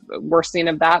that have worsening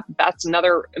of that. That's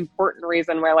another important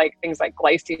reason why things like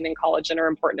glycine and collagen are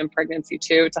important in pregnancy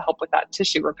too, to help with that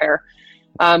tissue repair.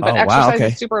 But exercise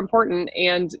is super important.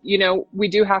 And, we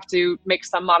do have to make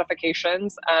some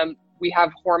modifications. We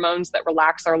have hormones that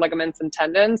relax our ligaments and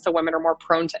tendons. So women are more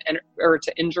prone to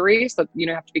injury. So,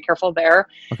 have to be careful there.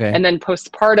 Okay. And then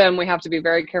postpartum, we have to be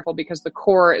very careful because the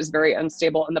core is very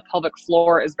unstable and the pelvic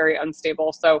floor is very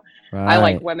unstable. So I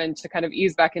like women to kind of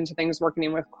ease back into things,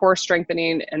 working with core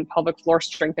strengthening and pelvic floor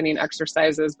strengthening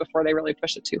exercises before they really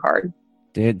push it too hard.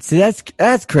 Dude, see,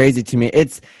 that's crazy to me.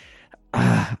 It's,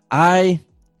 I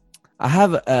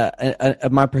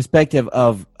have my perspective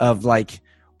of like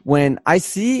when I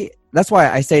see. That's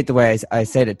why I say it the way I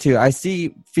said it too. I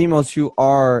see females who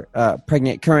are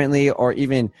pregnant currently, or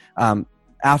even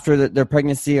after their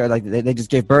pregnancy, or like they just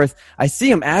gave birth. I see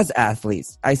them as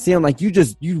athletes. I see them like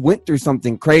you went through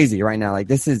something crazy right now. Like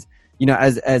this is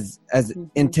as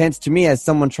intense to me as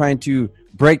someone trying to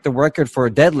break the record for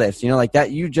a deadlift. Like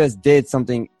that you just did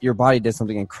something. Your body did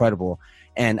something incredible,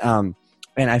 and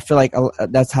I feel like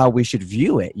that's how we should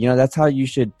view it. That's how you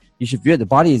should view it. The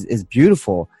body is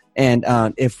beautiful. And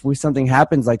if something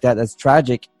happens like that, that's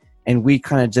tragic, and we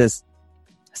kind of just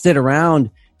sit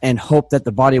around and hope that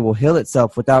the body will heal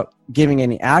itself without giving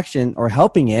any action or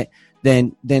helping it,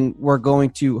 then we're going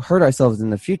to hurt ourselves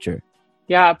in the future.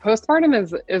 Yeah, postpartum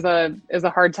is a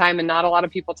hard time, and not a lot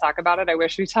of people talk about it. I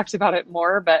wish we talked about it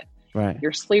more, but right.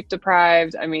 You're sleep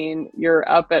deprived. I mean, you're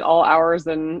up at all hours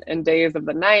and days of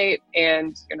the night,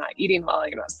 and you're not eating well,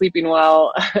 you're not sleeping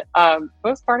well.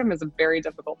 Postpartum is a very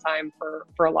difficult time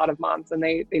for a lot of moms, and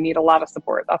they need a lot of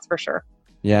support. That's for sure.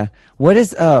 Yeah. What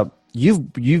is,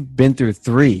 you've been through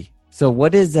 3. So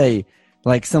what is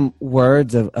some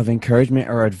words of encouragement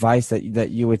or advice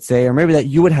that you would say, or maybe that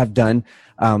you would have done,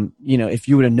 if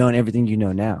you would have known everything you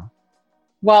know now?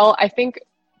 Well, I think,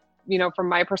 from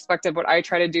my perspective, what I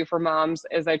try to do for moms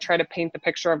is I try to paint the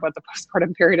picture of what the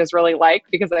postpartum period is really like,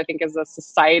 because I think as a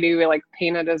society, we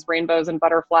paint it as rainbows and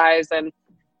butterflies, and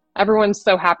everyone's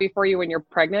so happy for you when you're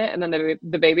pregnant, and then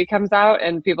the baby comes out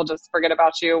and people just forget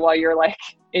about you while you're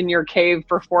in your cave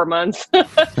for 4 months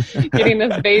getting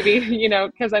this baby,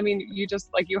 because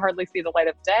you hardly see the light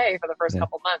of day for the first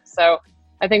couple months. So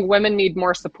I think women need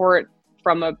more support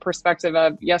from a perspective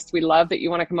of, yes, we love that you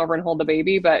want to come over and hold the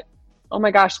baby, but oh my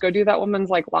gosh, go do that woman's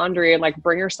laundry and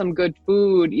bring her some good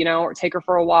food, or take her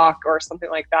for a walk or something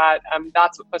like that.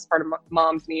 That's what postpartum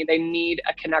moms need. They need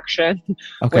a connection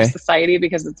with society,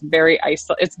 because it's very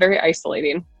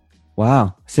isolating.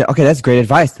 Wow. So, okay, that's great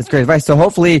advice. So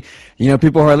hopefully,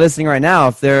 people who are listening right now,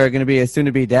 if they're going to be a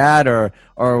soon-to-be dad, or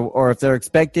if they're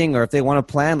expecting, or if they want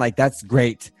to plan, that's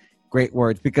great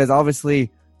words, because obviously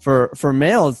for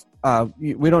males,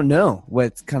 we don't know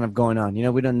what's kind of going on.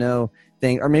 We don't know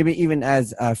things, or maybe even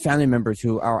as family members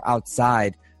who are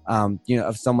outside,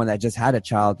 of someone that just had a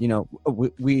child,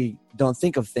 we don't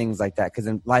think of things like that, because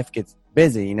then life gets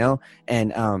busy,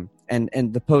 and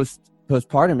the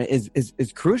postpartum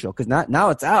is crucial, because now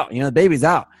it's out, the baby's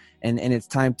out, and it's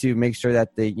time to make sure that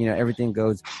everything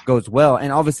goes well,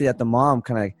 and obviously that the mom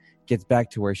kind of gets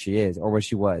back to where she is, or where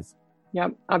she was.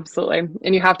 Yep, absolutely.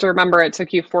 And you have to remember it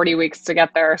took you 40 weeks to get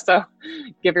there. So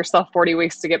give yourself 40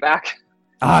 weeks to get back.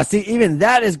 See, even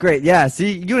that is great. Yeah.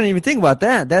 See, you didn't even think about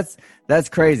that. That's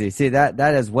crazy. See, that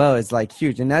as well is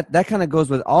huge. And that kind of goes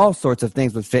with all sorts of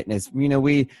things with fitness.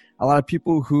 A lot of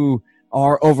people who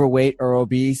are overweight or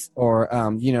obese, or,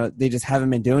 they just haven't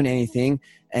been doing anything,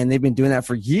 and they've been doing that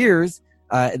for years.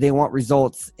 They want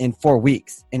results in 4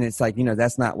 weeks. And it's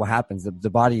that's not what happens. The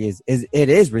body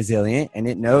is resilient, and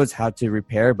it knows how to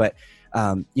repair, but,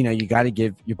 you got to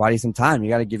give your body some time. You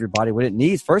got to give your body what it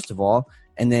needs, first of all,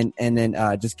 and then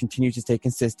just continue to stay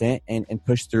consistent and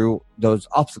push through those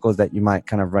obstacles that you might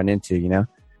kind of run into,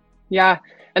 Yeah.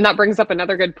 And that brings up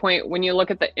another good point. When you look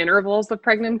at the intervals of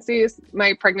pregnancies,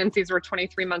 my pregnancies were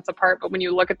 23 months apart, but when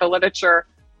you look at the literature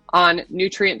on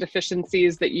nutrient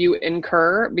deficiencies that you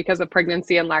incur because of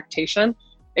pregnancy and lactation,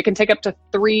 it can take up to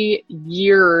 3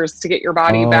 years to get your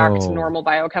body back to normal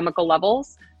biochemical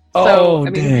levels. So, I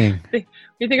mean, dang. if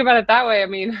you think about it that way, I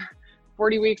mean,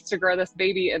 40 weeks to grow this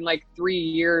baby and like 3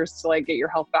 years to like get your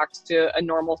health back to a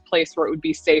normal place where it would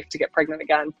be safe to get pregnant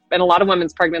again. And a lot of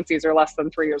women's pregnancies are less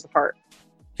than 3 years apart.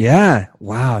 Yeah.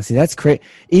 Wow. See, that's great.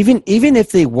 Even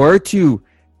if they were to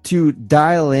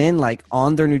dial in like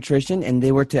on their nutrition and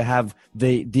they were to have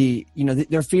the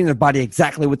they're feeding their body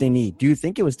exactly what they need, do you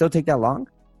think it would still take that long?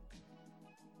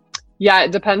 Yeah,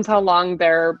 it depends how long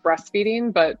they're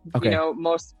breastfeeding, but Okay.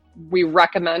 we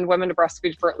recommend women to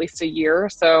breastfeed for at least a year.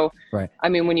 So, Right. I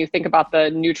mean, when you think about the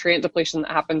nutrient depletion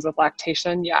that happens with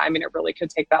lactation, yeah, I mean, it really could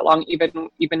take that long, even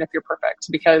if you're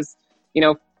perfect, because,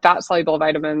 fat soluble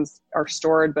vitamins are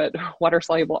stored, but water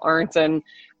soluble aren't. And,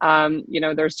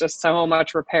 there's just so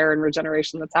much repair and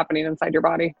regeneration that's happening inside your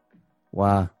body.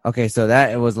 Wow. Okay. So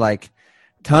that it was like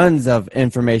tons of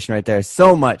information right there.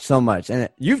 So much. And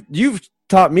you've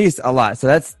taught me a lot. So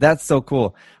that's so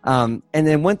cool. And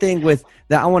then one thing with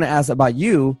that I want to ask about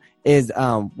you is,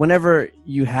 whenever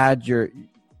you had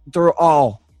through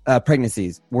all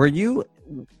pregnancies, were you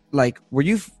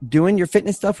doing your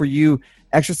fitness stuff? Were you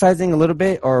exercising a little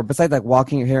bit, or besides like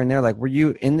walking here and there, like were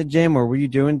you in the gym or were you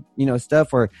doing,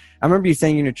 stuff? Or I remember you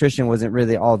saying your nutrition wasn't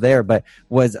really all there, but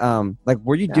was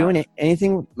were you doing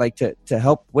anything like to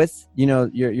help with,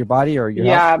 your body or your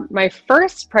health? My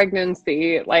first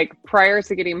pregnancy, like prior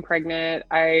to getting pregnant,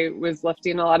 I was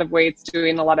lifting a lot of weights,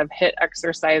 doing a lot of HIIT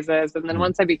exercises. And then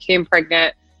once I became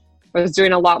pregnant, I was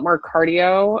doing a lot more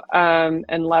cardio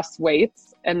and less weights.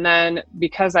 And then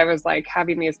because I was like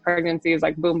having these pregnancies,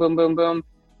 like boom, boom, boom, boom,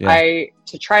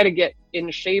 to try to get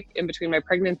in shape in between my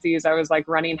pregnancies, I was like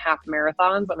running half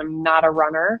marathons, and I'm not a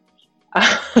runner.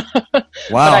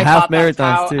 Wow, half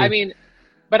marathons too.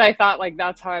 But I thought like,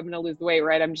 that's how I'm going to lose the weight,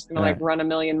 right? I'm just going to like run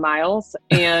 1,000,000 miles.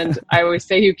 And I always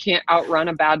say you can't outrun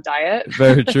a bad diet.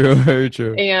 Very true. Very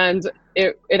true. And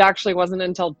it actually wasn't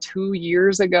until 2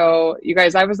 years ago, you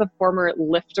guys, I was a former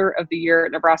lifter of the year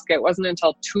at Nebraska. It wasn't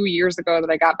until 2 years ago that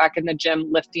I got back in the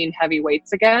gym lifting heavy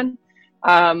weights again,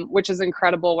 which is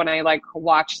incredible when I like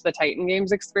watch the Titan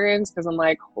Games experience, because I'm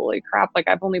like, holy crap, like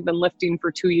I've only been lifting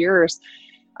for 2 years.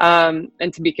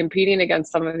 And to be competing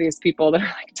against some of these people that are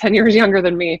like 10 years younger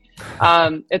than me,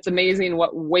 it's amazing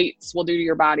what weights will do to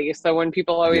your body. So when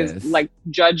people always like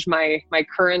judge my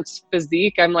current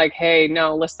physique, I'm like, hey,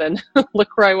 no, listen,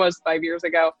 look where I was 5 years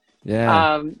ago.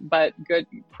 Yeah. But good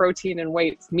protein and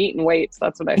weights, meat and weights.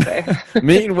 That's what I say.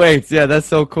 Meat and weights. Yeah, that's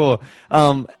so cool.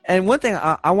 And one thing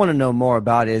I want to know more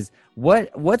about is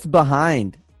what's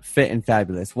behind Fit and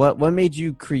Fabulous? What made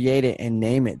you create it and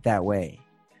name it that way?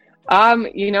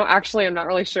 Actually, I'm not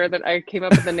really sure that I came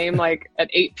up with the name like at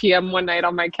 8 p.m. one night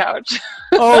on my couch.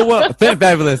 Oh, well, Fit and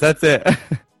Fabulous. That's it.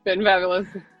 Fit and Fabulous,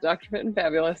 Dr. Fit and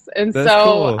Fabulous. And that's so,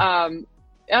 cool. I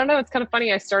don't know. It's kind of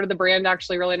funny. I started the brand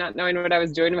actually really not knowing what I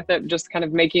was doing with it, just kind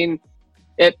of making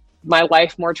it my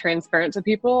life more transparent to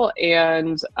people.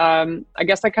 And I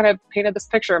guess I kind of painted this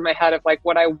picture in my head of like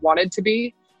what I wanted to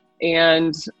be.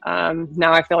 And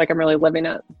now I feel like I'm really living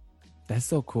it. That's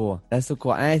so cool. That's so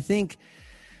cool. And I think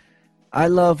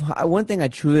one thing I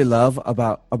truly love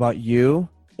about you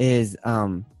is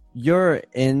you're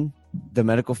in the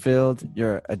medical field.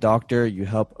 You're a doctor. You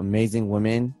help amazing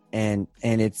women, and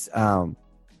it's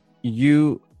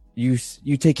you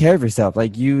take care of yourself.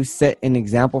 Like you set an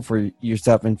example for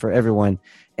yourself and for everyone.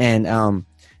 And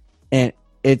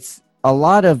it's a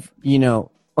lot of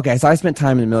okay. So I spent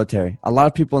time in the military. A lot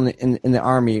of people in the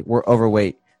Army were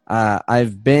overweight.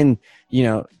 I've been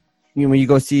when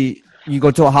you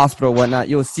go to a hospital or whatnot,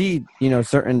 you'll see,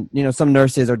 certain, some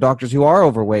nurses or doctors who are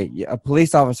overweight,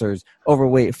 police officers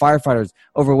overweight, firefighters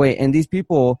overweight. And these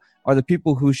people are the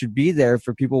people who should be there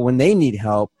for people when they need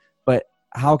help. But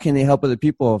how can they help other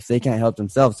people if they can't help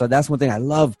themselves? So that's one thing I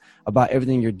love about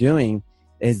everything you're doing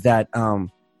is that,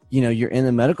 you're in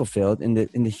the medical field, in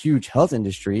the huge health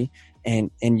industry,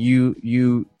 and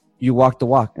you walk the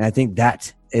walk. And I think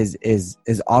that is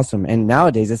awesome. And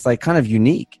nowadays it's like kind of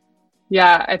unique.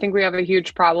 Yeah, I think we have a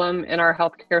huge problem in our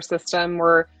healthcare system.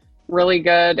 We're really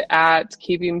good at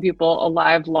keeping people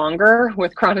alive longer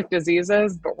with chronic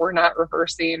diseases, but we're not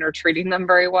reversing or treating them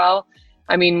very well.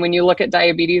 I mean, when you look at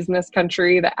diabetes in this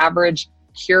country, the average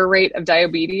cure rate of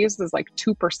diabetes is like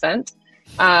 2%.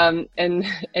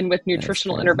 And with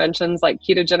nutritional interventions like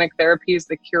ketogenic therapies,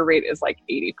 the cure rate is like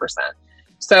 80%.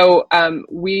 So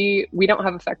we don't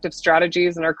have effective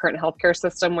strategies in our current healthcare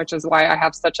system, which is why I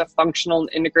have such a functional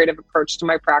and integrative approach to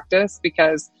my practice,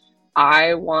 because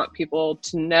I want people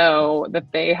to know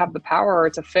that they have the power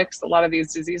to fix a lot of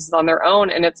these diseases on their own,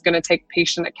 and it's going to take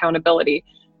patient accountability.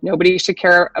 Nobody should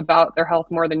care about their health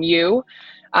more than you.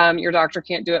 Your doctor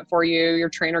can't do it for you. Your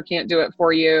trainer can't do it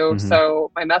for you. Mm-hmm.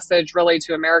 So my message really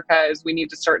to America is we need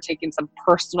to start taking some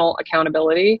personal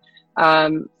accountability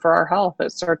for our health.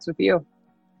 It starts with you.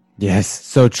 Yes,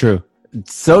 so true.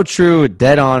 So true,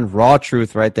 dead on, raw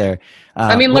truth right there.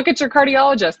 I mean, look at your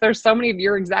cardiologist. There's so many,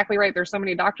 you're exactly right. There's so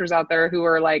many doctors out there who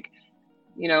are like,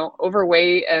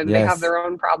 overweight and they have their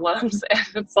own problems. And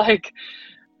it's like,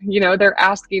 they're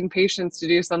asking patients to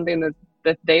do something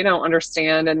that they don't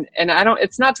understand. And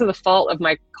it's not to the fault of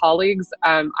my colleagues.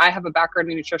 I have a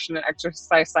background in nutrition and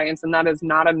exercise science, and that is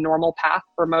not a normal path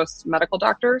for most medical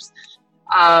doctors.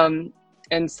 And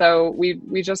so we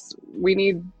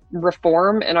need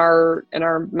reform in our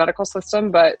medical system,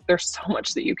 but there's so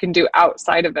much that you can do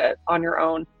outside of it on your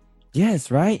own. Yes,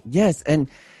 right. Yes. And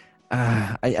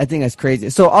I think that's crazy.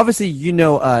 So obviously,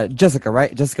 Jessica,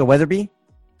 right? Jessica Weatherby.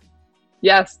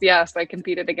 Yes. I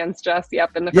competed against Jess.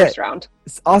 Yep, in the first round.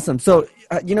 It's awesome. So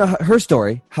her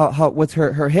story, how with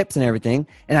her hips and everything,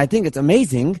 and I think it's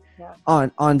amazing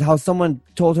on how someone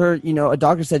told her, a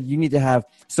doctor said you need to have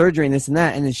surgery and this and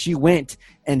that, and then she went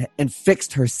and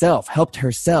fixed herself, helped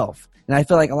herself, and I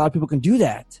feel like a lot of people can do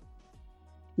that.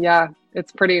 Yeah,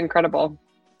 it's pretty incredible.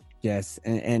 Yes,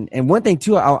 and one thing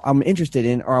too, I'm interested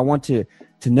in, or I want to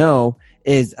know,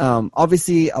 is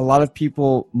obviously a lot of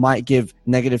people might give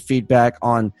negative feedback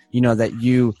on that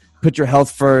you put your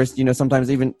health first,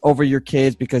 sometimes even over your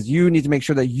kids, because you need to make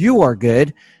sure that you are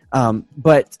good.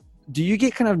 But do you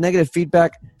get kind of negative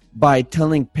feedback by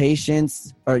telling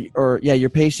patients or your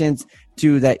patients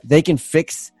that they can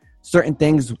fix certain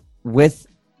things with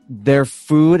their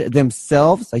food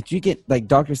themselves? Like, do you get like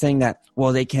doctors saying that,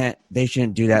 well, they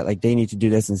shouldn't do that, like they need to do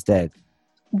this instead?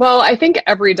 Well, I think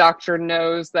every doctor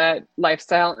knows that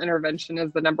lifestyle intervention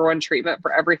is the number one treatment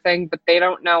for everything, but they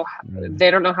don't know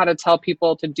how to tell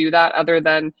people to do that other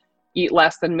than eat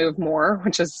less and move more,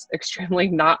 which is extremely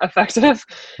not effective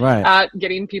at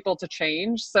getting people to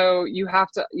change. So you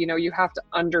have to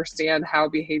understand how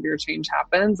behavior change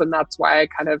happens. And that's why I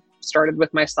kind of started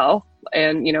with myself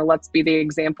and, let's be the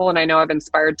example. And I know I've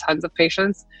inspired tons of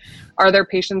patients. Are there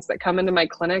patients that come into my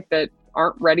clinic that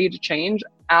aren't ready to change?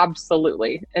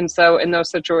 Absolutely. And so in those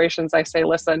situations, I say,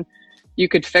 listen, you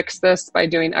could fix this by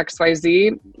doing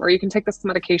XYZ, or you can take this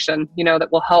medication, that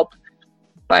will help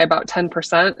by about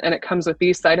 10%, and it comes with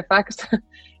these side effects.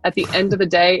 At the end of the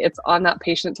day, it's on that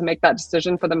patient to make that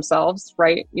decision for themselves,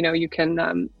 right? You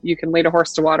can lead a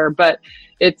horse to water, but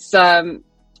it's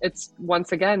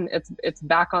once again, it's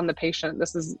back on the patient.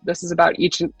 This is about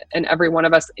each and every one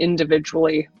of us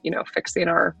individually, fixing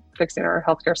our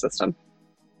healthcare system.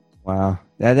 Wow.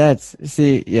 That's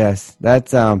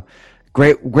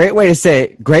great way to say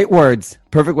it. Great words.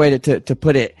 Perfect way to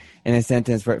put it in a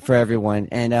sentence for everyone.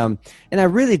 And I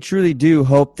really truly do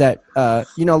hope that a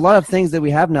lot of things that we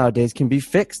have nowadays can be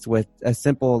fixed with a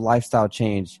simple lifestyle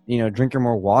change. Drinking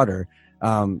more water,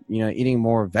 eating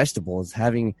more vegetables,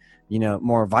 having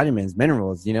more vitamins,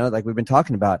 minerals, like we've been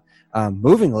talking about,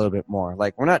 moving a little bit more.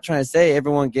 Like, we're not trying to say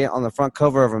everyone get on the front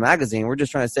cover of a magazine. We're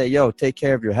just trying to say, take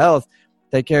care of your health,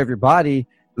 take care of your body,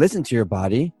 listen to your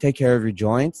body, take care of your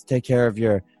joints, take care of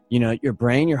your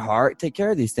brain, your heart, take care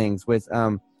of these things with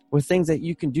things that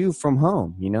you can do from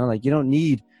home. Like, you don't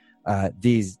need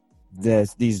these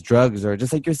drugs, or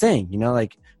just like you're saying,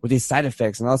 like with these side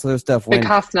effects and all this other stuff. They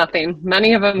cost nothing.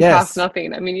 Many of them cost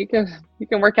nothing. I mean, you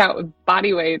can work out with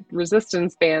body weight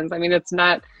resistance bands. I mean,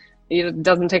 it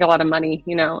doesn't take a lot of money.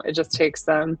 It just takes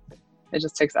effort. It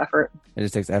just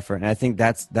takes effort. And I think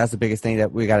that's the biggest thing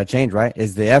that we got to change, right?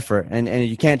 Is the effort. And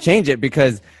you can't change it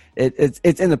because it's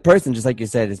in the person, just like you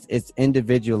said. It's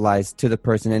individualized to the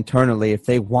person internally. If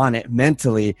they want it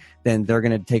mentally, then they're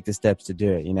going to take the steps to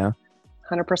do it,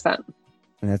 100%.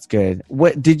 And that's good.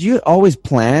 What did you always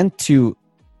plan to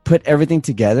put everything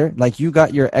together? Like, you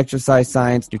got your exercise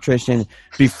science, nutrition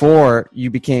before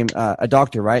you became a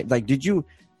doctor, right? Like, did you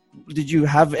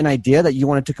have an idea that you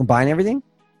wanted to combine everything?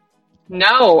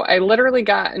 No, I literally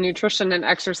got a nutrition and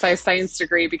exercise science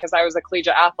degree because I was a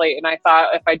collegiate athlete. And I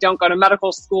thought, if I don't go to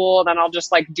medical school, then I'll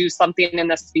just do something in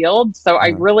this field. So I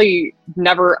really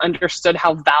never understood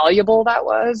how valuable that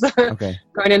was. Okay.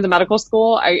 Going into medical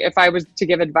school. If I was to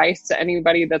give advice to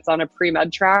anybody that's on a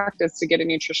pre-med track, is to get a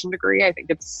nutrition degree. I think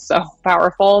it's so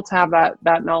powerful to have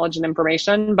that knowledge and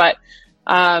information. But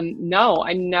No,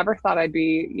 I never thought I'd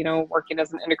be, working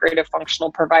as an integrative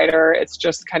functional provider. It's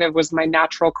just kind of was my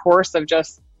natural course of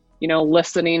just,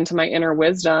 listening to my inner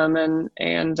wisdom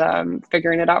and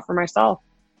figuring it out for myself.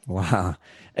 Wow.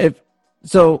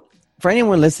 So for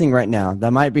anyone listening right now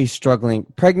that might be struggling,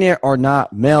 pregnant or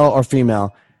not, male or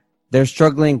female, they're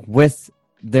struggling with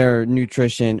their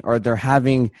nutrition, or they're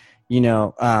having,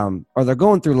 or they're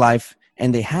going through life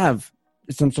and they have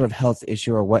some sort of health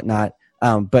issue or whatnot.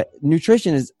 But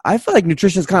I feel like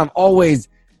nutrition is kind of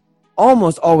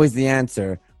almost always the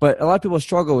answer, but a lot of people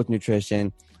struggle with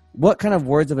nutrition. What kind of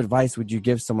words of advice would you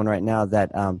give someone right now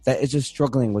that is just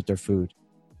struggling with their food?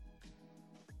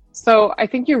 So I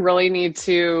think you really need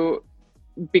to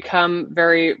become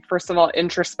very, first of all,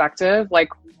 introspective. Like,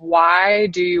 why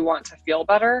do you want to feel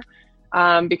better?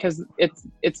 Because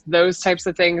it's those types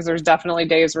of things. There's definitely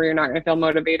days where you're not going to feel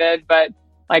motivated, but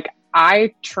like,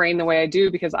 I train the way I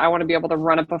do because I want to be able to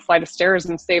run up a flight of stairs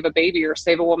and save a baby or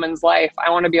save a woman's life. I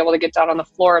want to be able to get down on the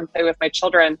floor and play with my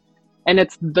children. And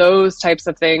it's those types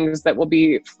of things that will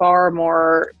be far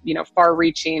more, far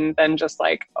reaching than just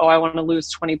like, oh, I want to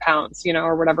lose 20 pounds,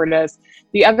 or whatever it is.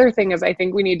 The other thing is I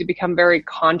think we need to become very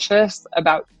conscious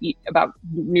about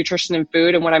nutrition and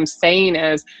food. And what I'm saying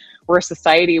is we're a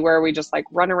society where we just like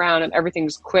run around and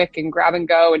everything's quick and grab and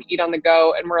go and eat on the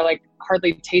go. And we're like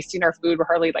hardly tasting our food. We're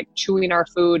hardly like chewing our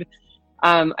food.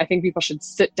 I think people should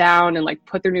sit down and like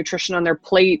put their nutrition on their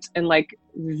plate and like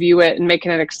view it and make it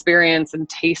an experience and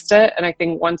taste it. And I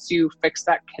think once you fix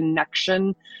that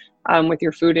connection with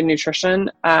your food and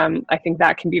nutrition, I think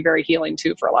that can be very healing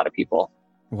too for a lot of people.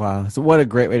 Wow. So what a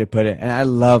great way to put it. And I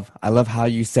love how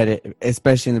you said it,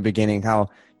 especially in the beginning, how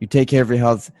you take care of your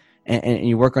health and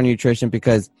you work on nutrition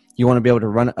because you want to be able to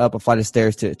run up a flight of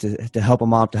stairs to help a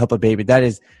mom, to help a baby.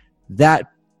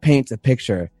 That paints a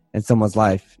picture in someone's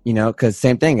life, because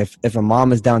same thing, if a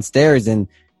mom is downstairs and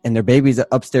their baby's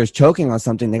upstairs choking on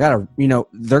something, they gotta,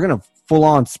 they're going to full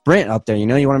on sprint up there. You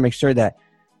want to make sure that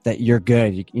you're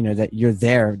good, that you're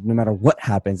there no matter what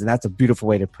happens. And that's a beautiful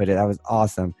way to put it. That was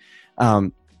awesome.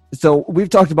 So we've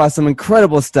talked about some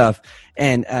incredible stuff,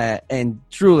 and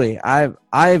truly, I'm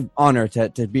honored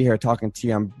to be here talking to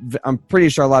you. I'm pretty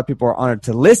sure a lot of people are honored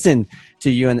to listen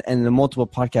to you and the multiple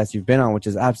podcasts you've been on, which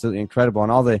is absolutely incredible, and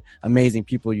all the amazing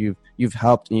people you've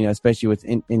helped, especially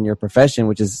in your profession,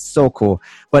 which is so cool.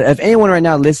 But if anyone right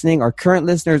now listening, or current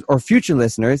listeners or future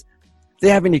listeners, if they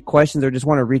have any questions or just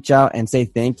want to reach out and say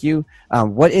thank you,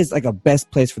 what is like a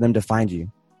best place for them to find you?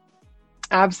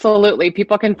 Absolutely.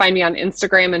 People can find me on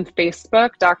Instagram and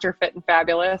Facebook, Dr. Fit and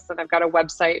Fabulous. And I've got a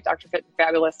website,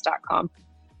 drfitandfabulous.com.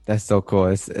 That's so cool.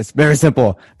 It's very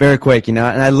simple, very quick, and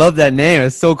I love that name.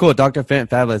 It's so cool. Dr. Fit and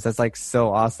Fabulous. That's like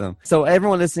so awesome. So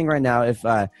everyone listening right now, if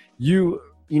you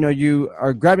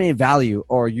are grabbing value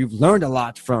or you've learned a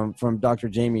lot from Dr.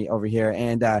 Jamie over here,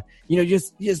 and you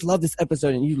just love this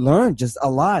episode and you learned just a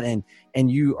lot, and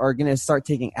you are going to start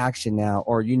taking action now,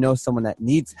 or someone that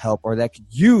needs help or that could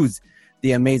use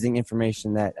the amazing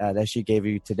information that she gave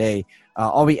you today.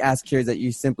 All we ask here is that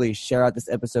you simply share out this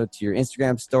episode to your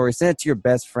Instagram story, send it to your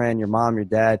best friend, your mom, your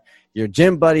dad, your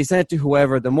gym buddy, send it to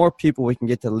whoever. The more people we can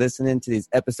get to listen into these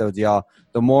episodes, y'all,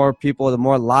 the more people, the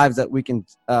more lives that we can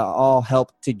all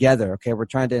help together. Okay, we're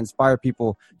trying to inspire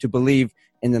people to believe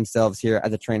in themselves here at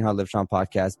the Train Hard Live Strong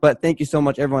podcast. But thank you so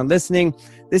much, everyone listening.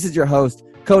 This is your host,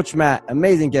 Coach Matt,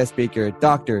 amazing guest speaker,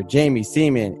 Dr. Jamie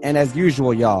Seaman. And as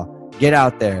usual, y'all, get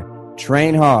out there,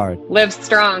 train hard, live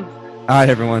strong. All right,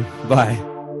 everyone. Bye.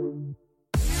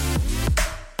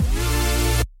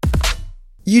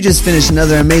 You just finished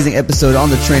another amazing episode on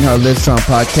the Train Hard Live Strong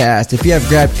podcast. If you have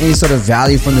grabbed any sort of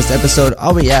value from this episode,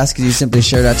 all we ask is you simply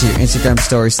share it out to your Instagram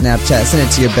story, Snapchat, send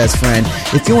it to your best friend.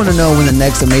 If you want to know when the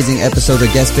next amazing episode or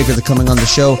guest speakers are coming on the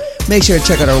show, make sure to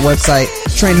check out our website,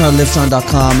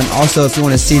 trainhardlivestrong.com. And also, if you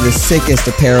want to see the sickest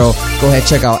apparel, go ahead and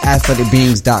check out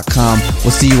athleticbeings.com.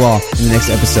 We'll see you all in the next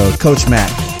episode. Coach Matt,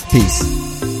 peace.